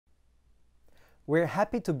we're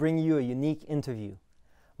happy to bring you a unique interview.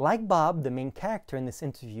 Like Bob, the main character in this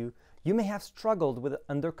interview, you may have struggled with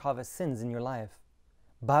undercover sins in your life.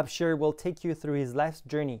 Bob Shearer will take you through his life's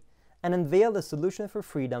journey and unveil the solution for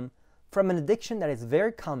freedom from an addiction that is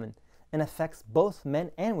very common and affects both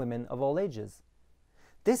men and women of all ages.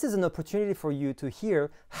 This is an opportunity for you to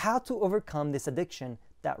hear how to overcome this addiction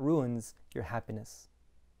that ruins your happiness.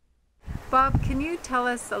 Bob, can you tell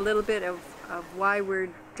us a little bit of why we're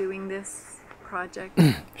doing this project?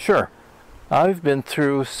 Sure. I've been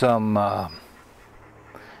through some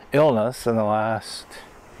illness in the last,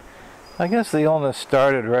 I guess the illness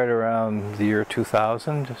started right around the year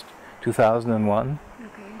 2000, just 2001,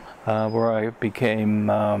 okay. Where I became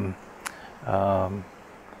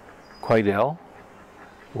quite ill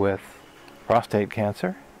with prostate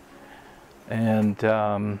cancer, and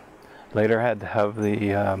later had to have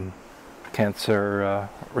the cancer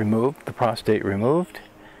removed, the prostate removed,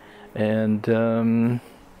 and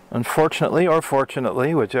unfortunately, or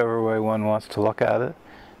fortunately, whichever way one wants to look at it,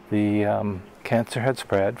 the cancer had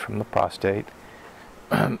spread from the prostate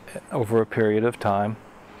over a period of time,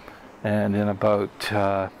 and in about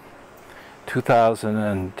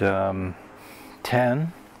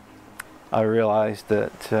 2010 I realized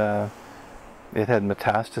that it had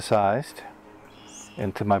metastasized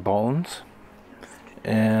into my bones,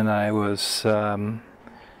 and I was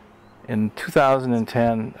in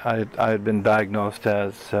 2010 I had been diagnosed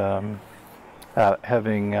as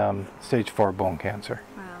having stage 4 bone cancer.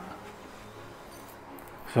 Wow.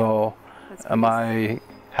 So am I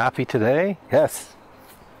happy today? Yes.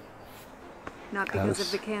 Not because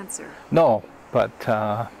of the cancer? No, but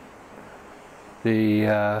the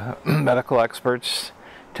medical experts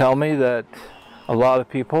tell me that a lot of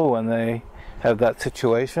people, when they have that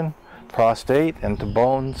situation, prostate into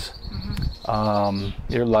bones,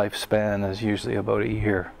 your lifespan is usually about a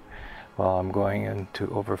year. Well, I'm going into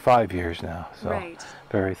over 5 years now, so right.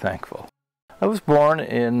 Very thankful. I was born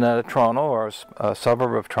in Toronto, or a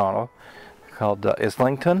suburb of Toronto, called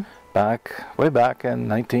Islington, way back in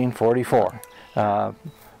 1944.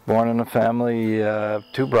 Born in a family of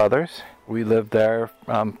 2 brothers. We lived there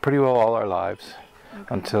pretty well all our lives, okay.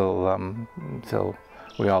 until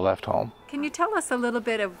we all left home. Can you tell us a little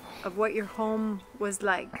bit of what your home was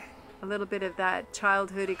like? A little bit of that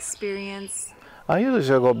childhood experience? I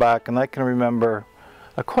usually go back and I can remember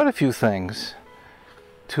quite a few things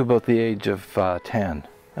to about the age of 10.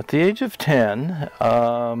 At the age of 10,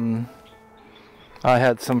 I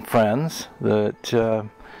had some friends that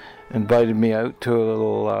invited me out to a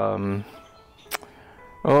little,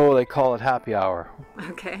 they call it happy hour.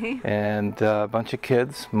 Okay. And a bunch of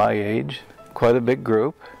kids my age, quite a big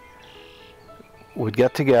group, would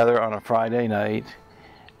get together on a Friday night,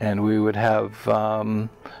 and we would have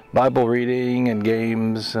Bible reading and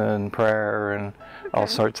games and prayer and all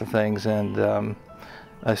sorts of things. And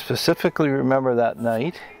I specifically remember that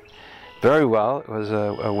night very well. It was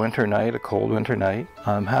a winter night, a cold winter night.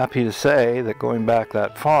 I'm happy to say that going back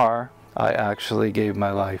that far, I actually gave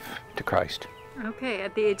my life to Christ. Okay,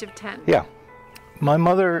 at the age of 10. Yeah. My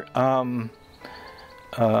mother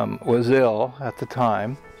was ill at the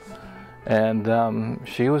time, and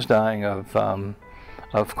she was dying of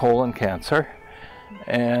colon cancer.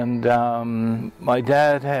 And my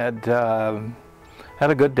dad had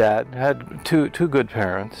a good dad, had two good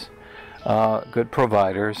parents, good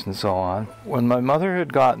providers and so on. When my mother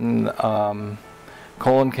had gotten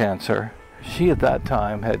colon cancer, she at that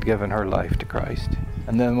time had given her life to Christ.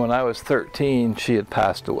 And then when I was 13, she had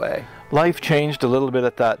passed away. Life changed a little bit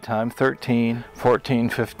at that time. 13, 14,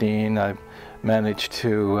 15, I managed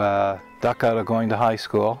to duck out of going to high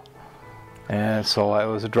school. And so I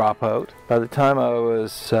was a dropout. By the time I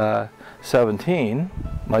was 17,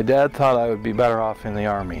 my dad thought I would be better off in the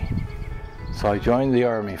Army. So I joined the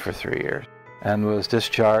Army for 3 years and was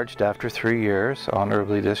discharged after 3 years,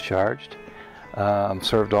 honorably discharged.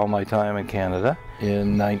 Served all my time in Canada.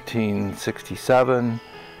 In 1967,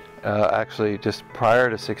 actually just prior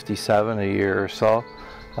to 67, a year or so,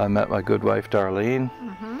 I met my good wife Darlene.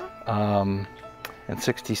 In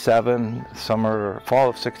 67, fall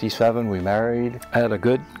of 67, we married. I had a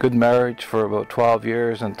good marriage for about 12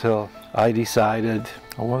 years until I decided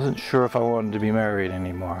I wasn't sure if I wanted to be married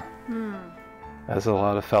anymore, as a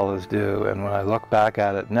lot of fellas do. And when I look back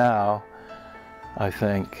at it now, I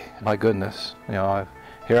think, my goodness, here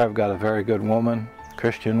I've got a very good woman,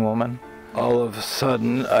 Christian woman. All of a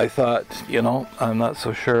sudden, I thought, I'm not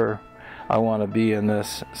so sure I want to be in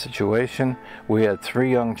this situation. We had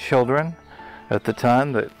 3 young children at the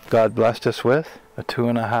time that God blessed us with, a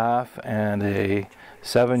 2.5 and a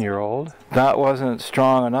 7-year-old. That wasn't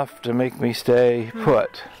strong enough to make me stay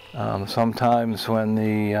put. Sometimes when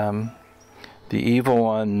the evil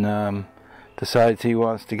one decides he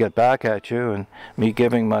wants to get back at you, and me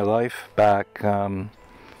giving my life back,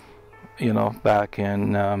 you know, back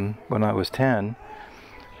in when I was 10,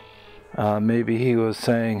 maybe he was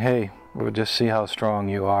saying, hey, we'll just see how strong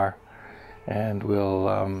you are, and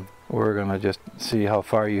we're going to just see how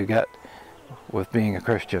far you get with being a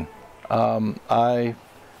Christian. I,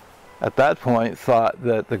 at that point, thought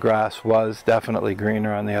that the grass was definitely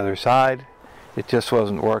greener on the other side. It just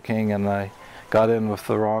wasn't working, and I got in with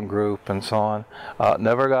the wrong group and so on.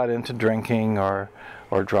 Never got into drinking or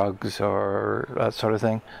drugs or that sort of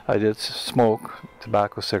thing. I did smoke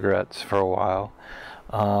tobacco cigarettes for a while,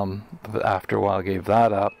 but after a while I gave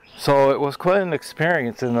that up. So it was quite an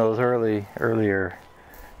experience in those earlier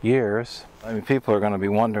years. I mean, people are going to be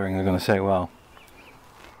wondering, they're going to say, well,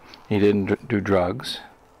 he didn't do drugs.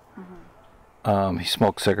 He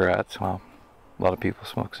smoked cigarettes. Well, a lot of people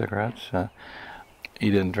smoke cigarettes. He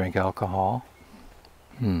didn't drink alcohol.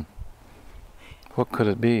 What could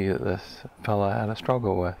it be that this fella had a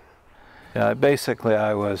struggle with? Yeah, basically,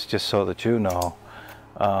 I was, just so that you know,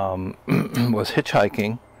 was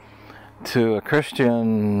hitchhiking to a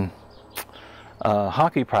Christian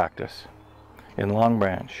hockey practice in Long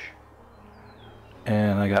Branch,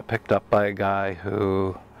 and I got picked up by a guy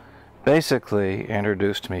who basically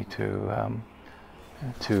introduced me to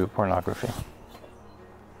pornography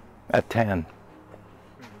at 10.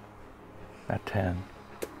 At 10.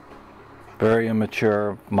 Very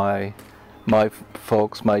immature. My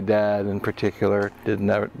folks, my dad in particular,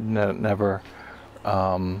 never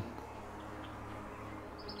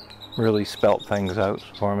really spelt things out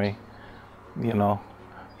for me. You know,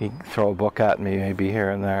 he'd throw a book at me maybe here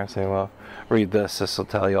and there and say, well, read this, this will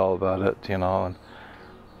tell you all about it, you know, and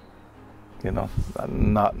you know,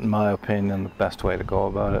 not in my opinion the best way to go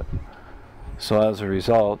about it. So as a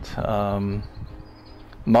result,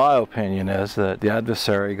 my opinion is that the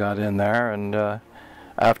adversary got in there, and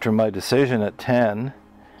after my decision at 10,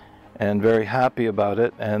 and very happy about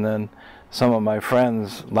it, and then some of my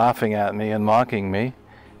friends laughing at me and mocking me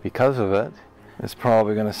because of it, is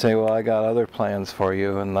probably going to say, well, I got other plans for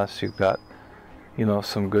you unless you've got, you know,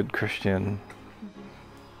 some good Christian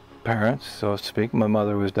parents, so to speak. My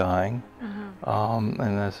mother was dying, and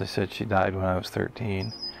as I said, she died when I was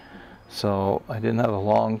 13. So I didn't have a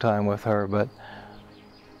long time with her, but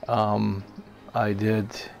I did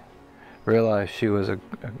realize she was a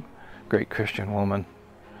great Christian woman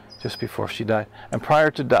just before she died. And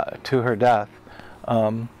prior to her death,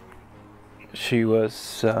 she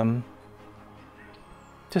was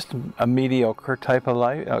just a mediocre type of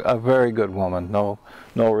life, a very good woman, no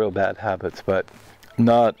real bad habits, but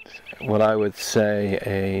not what I would say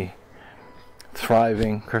a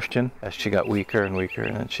thriving Christian, as she got weaker and weaker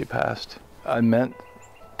and then she passed. I meant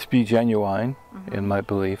to be genuine in my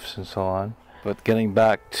beliefs and so on, but getting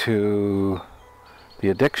back to the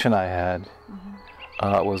addiction I had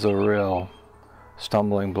was a real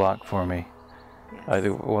stumbling block for me. Yes. I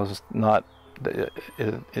was not,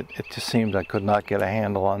 it just seemed I could not get a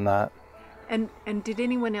handle on that. And did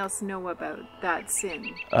anyone else know about that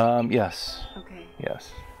sin? Yes. Okay.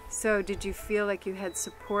 Yes. So did you feel like you had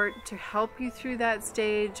support to help you through that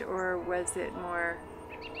stage, or was it more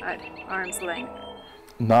at arm's length?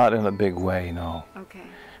 Not in a big way, no. Okay.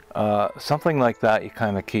 Something like that you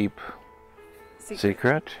kind of keep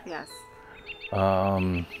secret. Yes.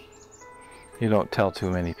 You don't tell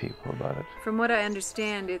too many people about it. From what I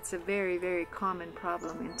understand, it's a very, very common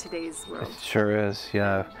problem in today's world. It sure is,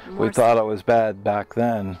 yeah. More we thought it was bad back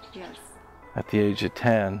then. Yes. At the age of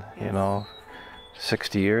 10, yes. You know,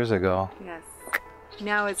 60 years ago. Yes.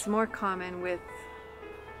 Now it's more common with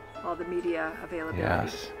all the media availability.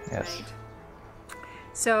 Yes, yes. Right?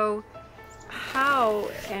 So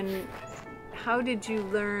how did you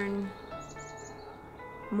learn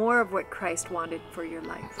more of what Christ wanted for your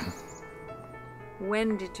life?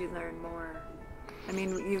 When did you learn more? I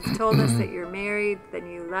mean, you've told us that you're married, then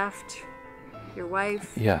you left your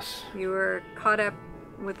wife. Yes. You were caught up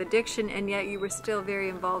with addiction, and yet you were still very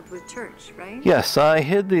involved with church, right? Yes, I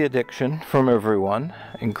hid the addiction from everyone,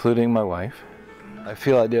 including my wife. I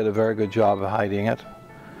feel I did a very good job of hiding it.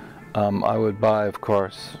 I would buy, of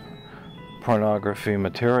course, pornography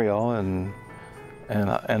material and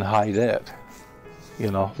hide it.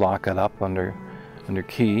 You know, lock it up under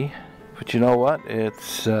key. But you know what?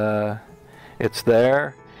 It's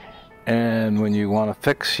there, and when you want to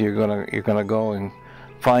fix, you're gonna go and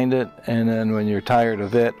find it, and then when you're tired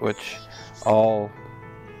of it, which all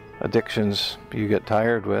addictions you get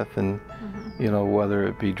tired with, and you know, whether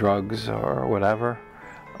it be drugs or whatever,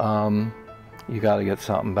 you got to get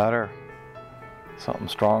something better, something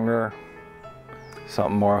stronger,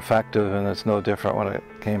 something more effective, and it's no different when it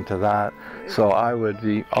came to that. So I would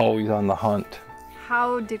be always on the hunt.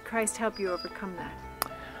 How did Christ help you overcome that?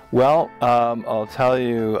 Well, I'll tell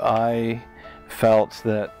you, I felt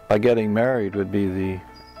that by getting married would be the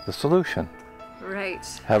solution. Right.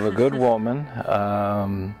 Have a good woman.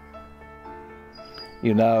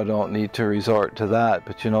 You now don't need to resort to that,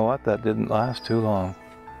 but you know what? That didn't last too long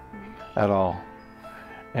at all.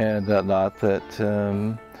 And not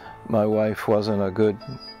that my wife wasn't a good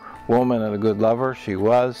woman and a good lover. She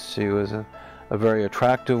was a very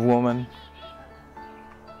attractive woman.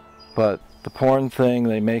 But the porn thing,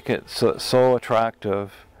 they make it so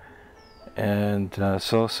attractive and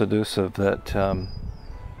so seductive that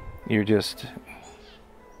you're just,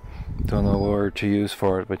 don't know what word to use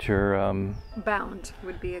for it, but you're bound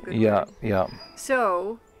would be a good word. Yeah.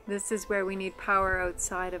 So this is where we need power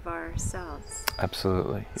outside of ourselves.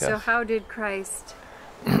 Absolutely. Yes. So how did Christ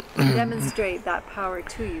demonstrate that power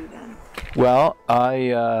to you then? Well,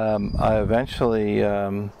 I eventually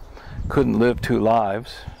couldn't live two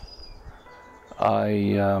lives.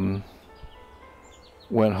 I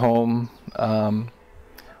went home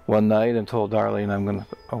one night and told Darlene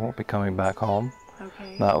I won't be coming back home.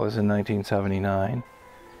 Okay. That was in 1979,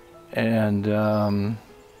 and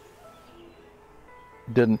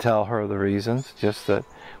didn't tell her the reasons, just that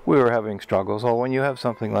we were having struggles. Oh, when you have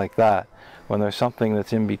something like that, when there's something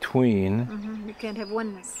that's in between, you can't have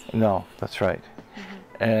oneness. No, that's right.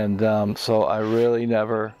 And so I really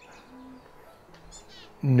never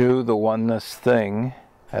knew the oneness thing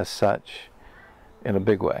as such in a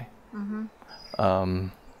big way.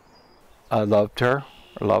 I loved her,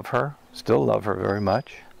 love her, still love her very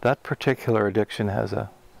much. That particular addiction has a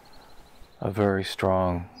very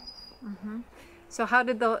strong. So how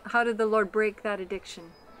did the Lord break that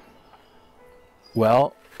addiction?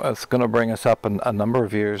 Well, it's going to bring us up a number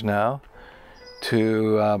of years now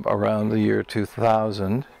to around the year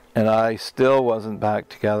 2000, and I still wasn't back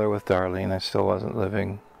together with Darlene. I still wasn't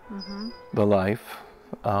living the life.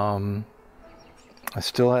 I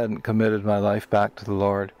still hadn't committed my life back to the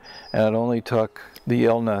Lord, and it only took the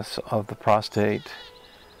illness of the prostate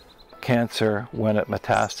cancer when it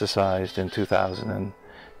metastasized in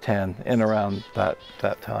 2010, in around that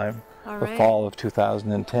time, the fall of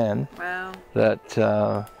 2010. Wow.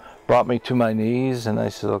 That brought me to my knees, and I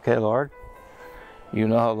said, okay, Lord, you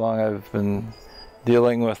know how long I've been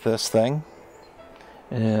dealing with this thing,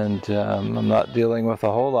 and I'm not dealing with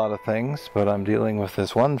a whole lot of things, but I'm dealing with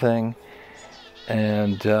this one thing,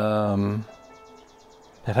 and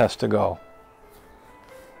it has to go.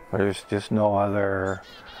 There's just no other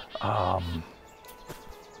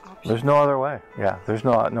there's no other way. Yeah, there's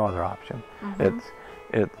no other option.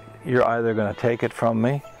 You're either going to take it from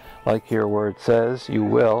me, like your word says, you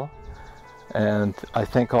will. And I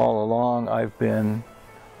think all along I've been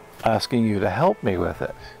asking you to help me with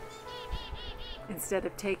it. Instead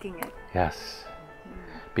of taking it. Yes.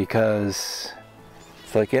 Because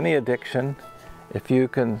it's like any addiction, if you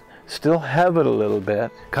can still have it a little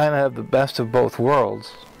bit, kind of have the best of both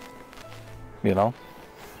worlds, you know,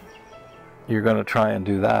 you're going to try and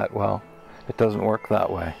do that. Well, it doesn't work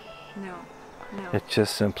that way. No. It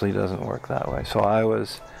just simply doesn't work that way. So I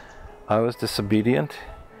was disobedient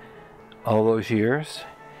all those years,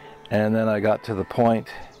 and then I got to the point,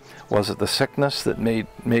 was it the sickness that made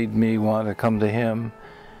me want to come to Him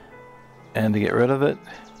and to get rid of it?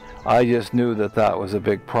 I just knew that was a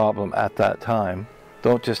big problem at that time.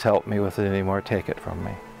 Don't just help me with it anymore, take it from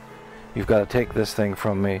me. You've got to take this thing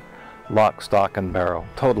from me, lock, stock, and barrel,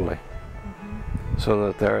 totally.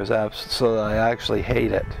 So that so that I actually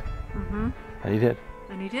hate it. And He did.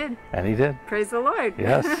 And He did. And He did. Praise the Lord.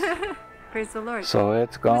 Yes. Praise the Lord. So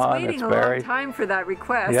it's gone. I was waiting it's buried. a long time for that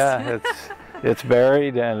request. Yeah, it's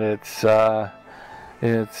buried, and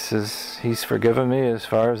He's forgiven me as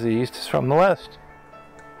far as the east is from the west.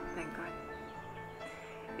 Thank God.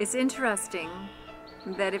 It's interesting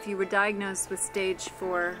that if you were diagnosed with stage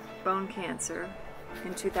 4 bone cancer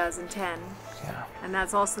in 2010, and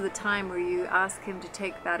that's also the time where you asked Him to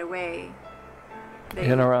take that away.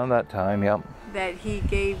 Around that time, yep. That He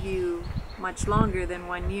gave you much longer than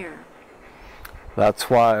 1 year. That's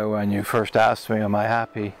why when you first asked me, am I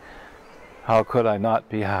happy? How could I not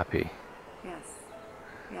be happy? Yes.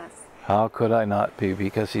 How could I not be?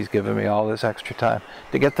 Because He's given me all this extra time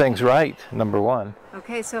to get things right, number one.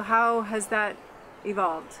 Okay, so how has that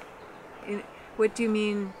evolved? What do you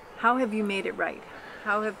mean, how have you made it right?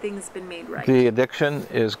 How have things been made right? The addiction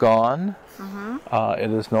is gone.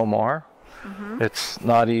 It is no more. It's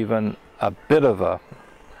not even a bit of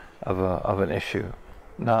an issue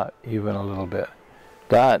not even a little bit.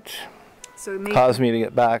 That So it made caused me to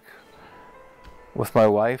get back with my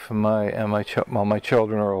wife, and my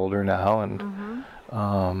children are older now, and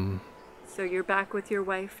So you're back with your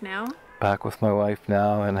wife now? back with my wife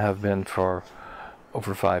now, and have been for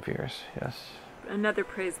over 5 years. Yes. Another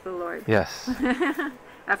praise the Lord. Yes.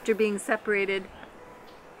 After being separated,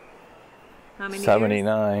 how many years?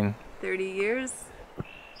 79. 30 years? I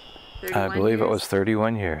 31 believe it years? was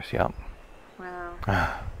 31 years. Yep.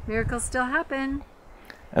 Wow. Miracles still happen.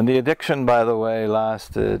 And the addiction, by the way,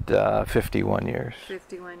 lasted 51 years.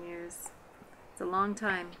 51 years. It's a long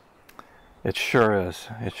time. It sure is.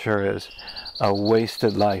 It sure is. A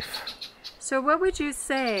wasted life. So what would you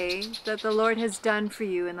say that the Lord has done for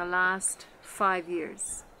you in the last 5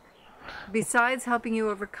 years? Besides helping you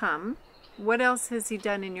overcome, what else has He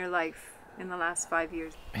done in your life in the last 5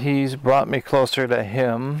 years? He's brought me closer to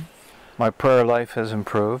Him. My prayer life has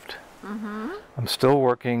improved. I'm still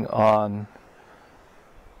working on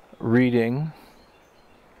reading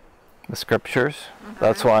the scriptures.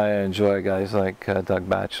 That's why I enjoy guys like Doug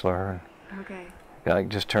Batchelor. Okay. I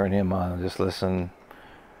just turn him on and just listen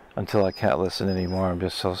until I can't listen anymore. I'm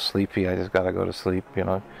just so sleepy. I just got to go to sleep, you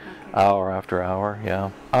know, hour after hour.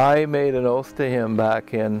 Yeah. I made an oath to him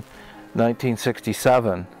back in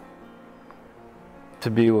 1967 to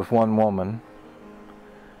be with one woman,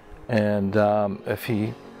 and if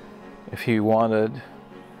he wanted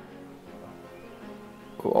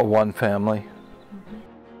a one family.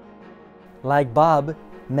 Like Bob,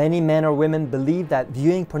 many men or women believe that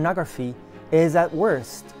viewing pornography is at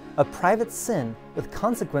worst a private sin with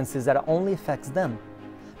consequences that only affects them.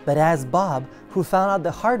 But as Bob, who found out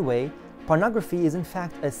the hard way, pornography is in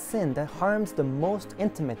fact a sin that harms the most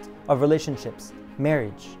intimate of relationships,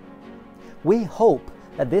 marriage. We hope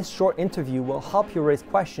that this short interview will help you raise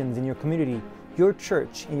questions in your community, your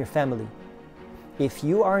church, and your family. If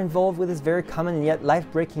you are involved with this very common and yet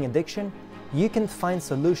life-breaking addiction, you can find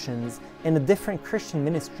solutions in the different Christian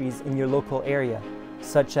ministries in your local area,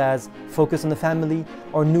 such as Focus on the Family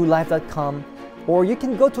or newlife.com, or you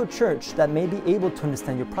can go to a church that may be able to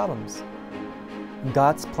understand your problems.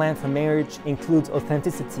 God's plan for marriage includes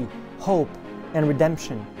authenticity, hope, and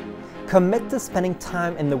redemption. Commit to spending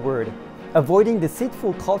time in the Word, avoiding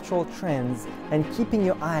deceitful cultural trends, and keeping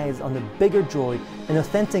your eyes on the bigger joy and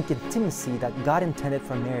authentic intimacy that God intended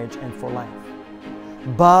for marriage and for life.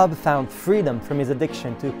 Bob found freedom from his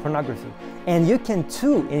addiction to pornography, and you can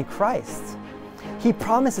too in Christ. He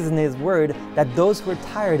promises in His Word that those who are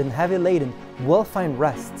tired and heavy laden will find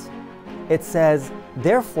rest. It says,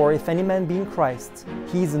 "Therefore, if any man be in Christ,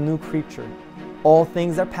 he is a new creature. All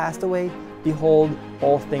things are passed away. Behold,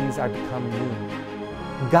 all things are become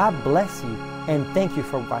new." God bless you, and thank you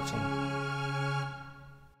for watching.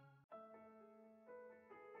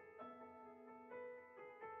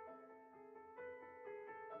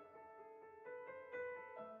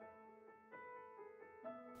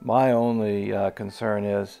 My only concern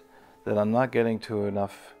is that I'm not getting to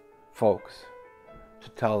enough folks to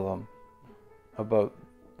tell them about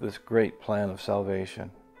this great plan of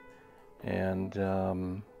salvation. And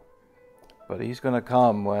but He's going to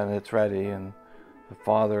come when it's ready, and the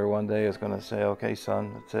Father one day is going to say, "Okay,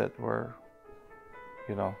 son, that's it.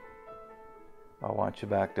 I want you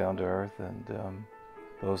back down to earth." And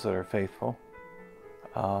those that are faithful,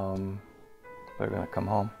 they're going to come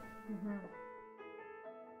home.